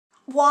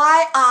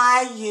Why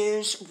I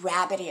use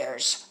rabbit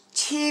ears.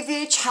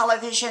 TV,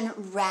 television,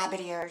 rabbit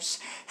ears.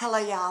 Hello,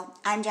 y'all.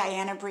 I'm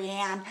Dianna,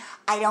 Brianne.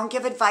 I don't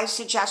give advice,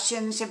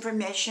 suggestions,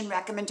 information,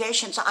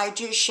 recommendations. I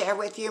do share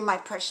with you my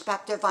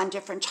perspective on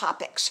different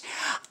topics.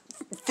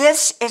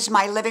 This is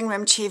my living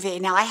room TV.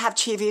 Now, I have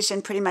TVs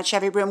in pretty much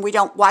every room. We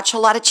don't watch a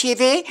lot of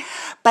TV,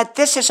 but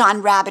this is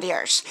on rabbit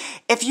ears.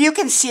 If you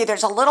can see,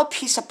 there's a little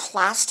piece of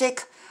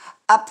plastic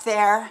up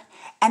there,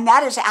 and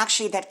that is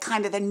actually that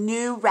kind of the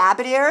new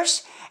rabbit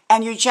ears,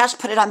 and you just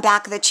put it on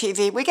back of the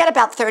TV. We get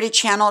about 30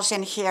 channels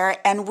in here,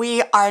 and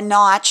we are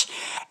not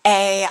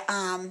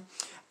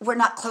we're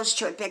not close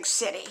to a big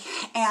city.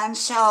 And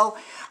so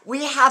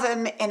we have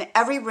them in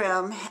every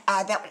room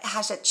that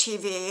has a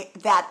TV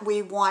that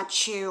we want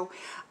to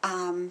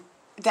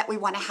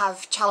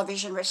have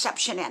television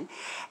reception in.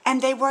 And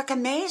they work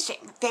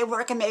amazing. They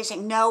work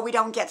amazing. No, we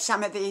don't get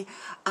some of the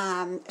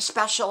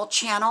special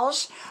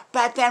channels,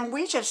 but then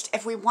we just,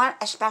 if we want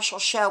a special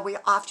show, we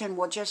often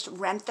will just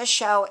rent the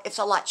show. It's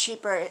a lot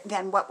cheaper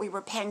than what we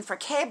were paying for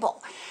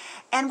cable.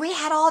 And we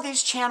had all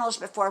these channels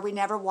before. We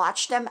never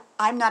watched them.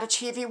 I'm not a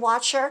TV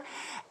watcher.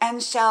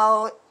 And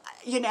so,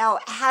 you know,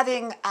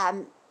 having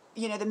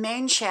you know, the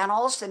main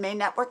channels, the main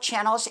network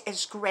channels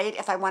is great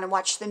if I want to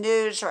watch the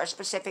news or a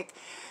specific,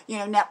 you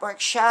know,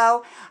 network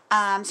show.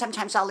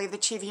 Sometimes I'll leave the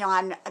TV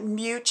on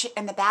mute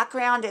in the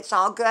background. It's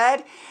all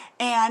good.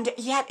 And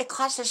yet it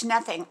costs us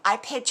nothing. I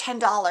paid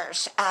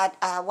 $10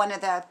 at one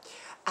of the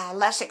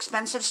less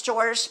expensive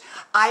stores.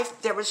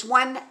 There was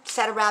one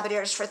set of rabbit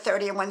ears for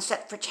 $30 and one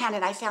set for $10,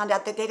 and I found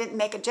out that they didn't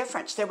make a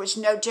difference. There was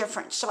no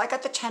difference. So I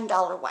got the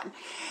 $10 one.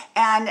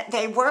 And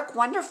they work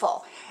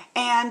wonderful.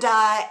 And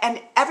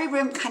every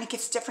room kind of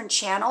gets different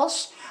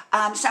channels.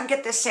 Some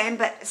get the same,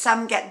 but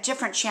some get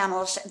different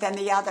channels than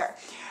the other.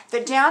 The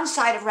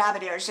downside of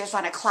rabbit ears is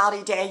on a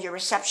cloudy day, your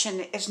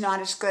reception is not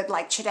as good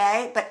like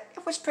today, but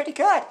it was pretty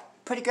good.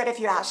 Pretty good if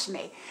you ask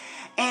me.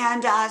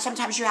 And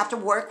sometimes you have to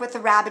work with the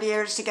rabbit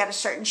ears to get a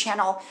certain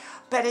channel,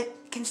 but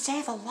it can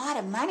save a lot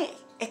of money.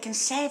 It can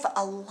save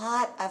a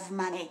lot of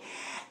money.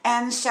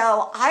 And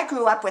so I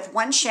grew up with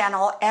one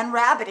channel and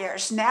rabbit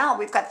ears. Now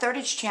we've got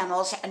 30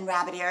 channels and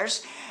rabbit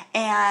ears,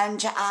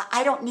 and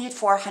I don't need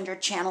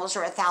 400 channels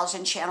or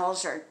 1,000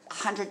 channels or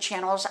 100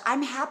 channels.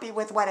 I'm happy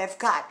with what I've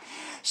got.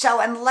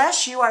 So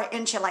unless you are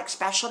into like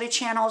specialty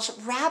channels,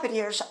 rabbit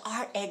ears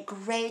are a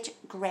great,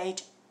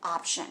 great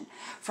option.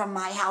 From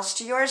my house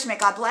to yours, may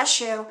God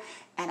bless you,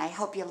 and I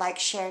hope you like,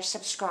 share,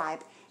 subscribe,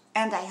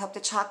 and I hope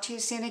to talk to you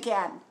soon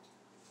again.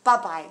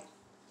 Bye-bye.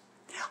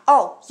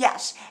 Oh,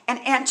 yes,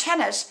 and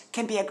antennas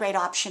can be a great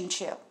option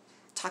too.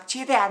 Talk to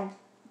you then.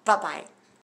 Bye-bye.